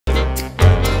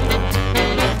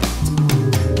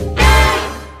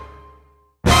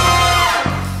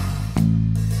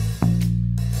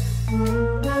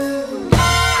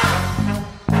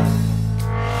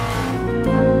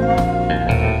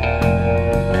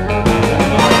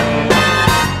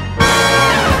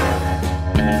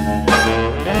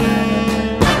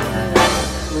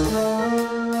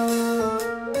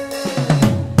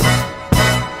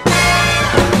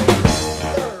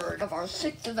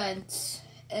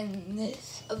and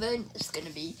this event is going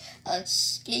to be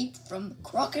Escape from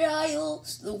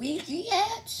Crocodiles, Luigi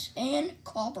hats, and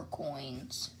copper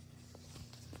coins.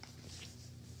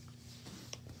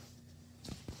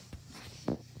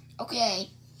 Okay.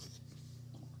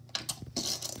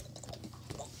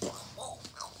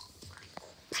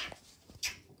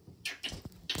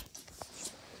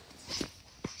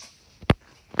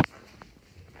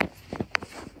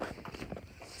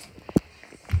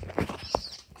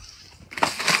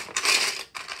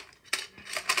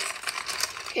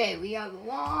 Okay, we have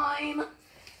lime.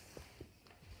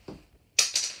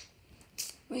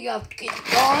 We have to get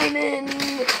diamond.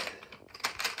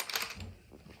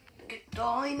 Get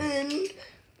diamond.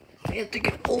 We have to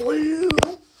get blue.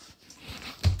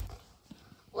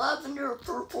 Lavender,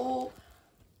 purple.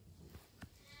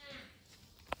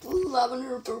 Blue,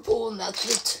 lavender, purple, and that's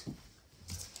it.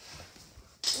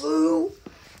 Blue.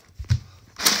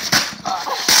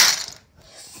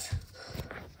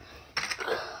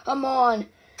 Come on.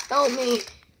 Help me.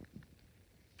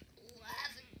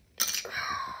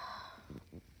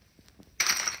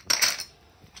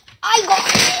 I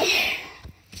got it.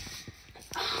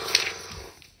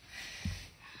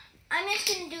 I'm just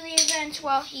going to do the event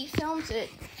while he films it.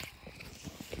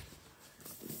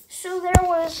 So there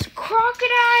was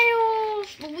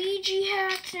crocodiles, Luigi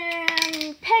hats,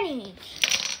 and pennies.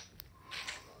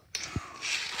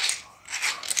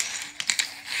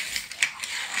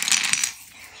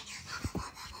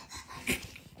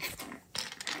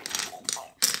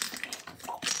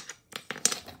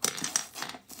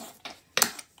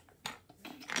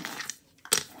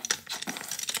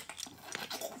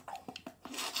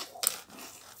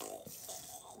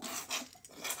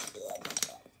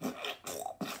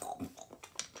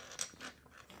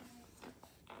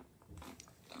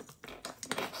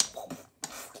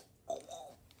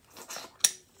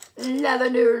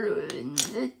 Lavender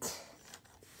wins it.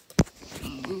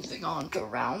 Moving on to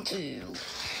round 2.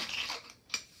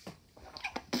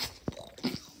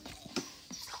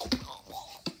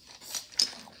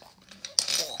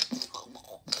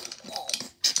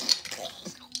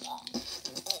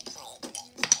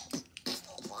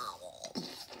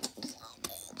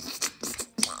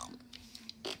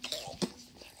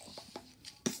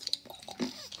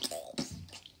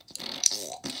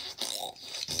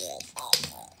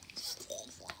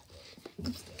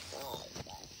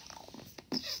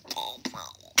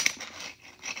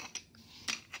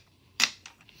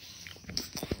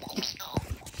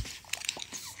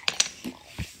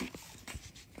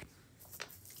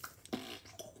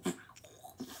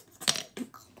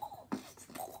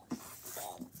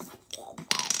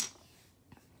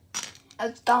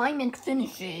 As diamond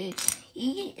finishes,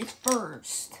 he is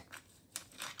first.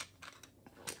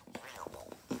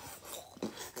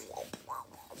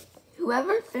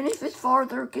 Whoever finishes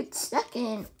farther gets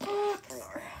second.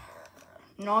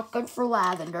 Not good for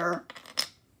lavender.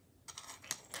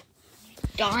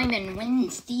 Diamond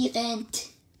wins the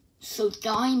event. So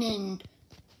diamond.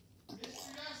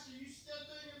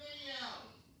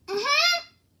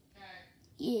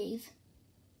 Yes.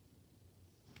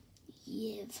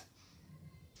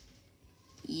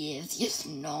 Yes, just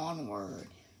non-word.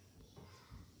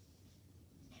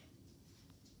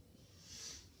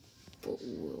 But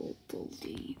we'll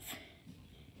believe.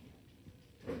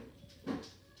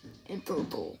 And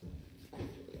purple.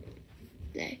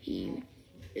 That he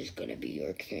is gonna be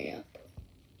your champ.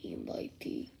 He might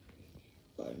be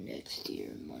next year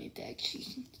in Money Bag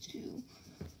Season 2.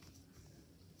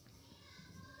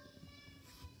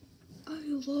 I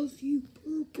love you,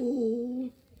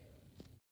 purple.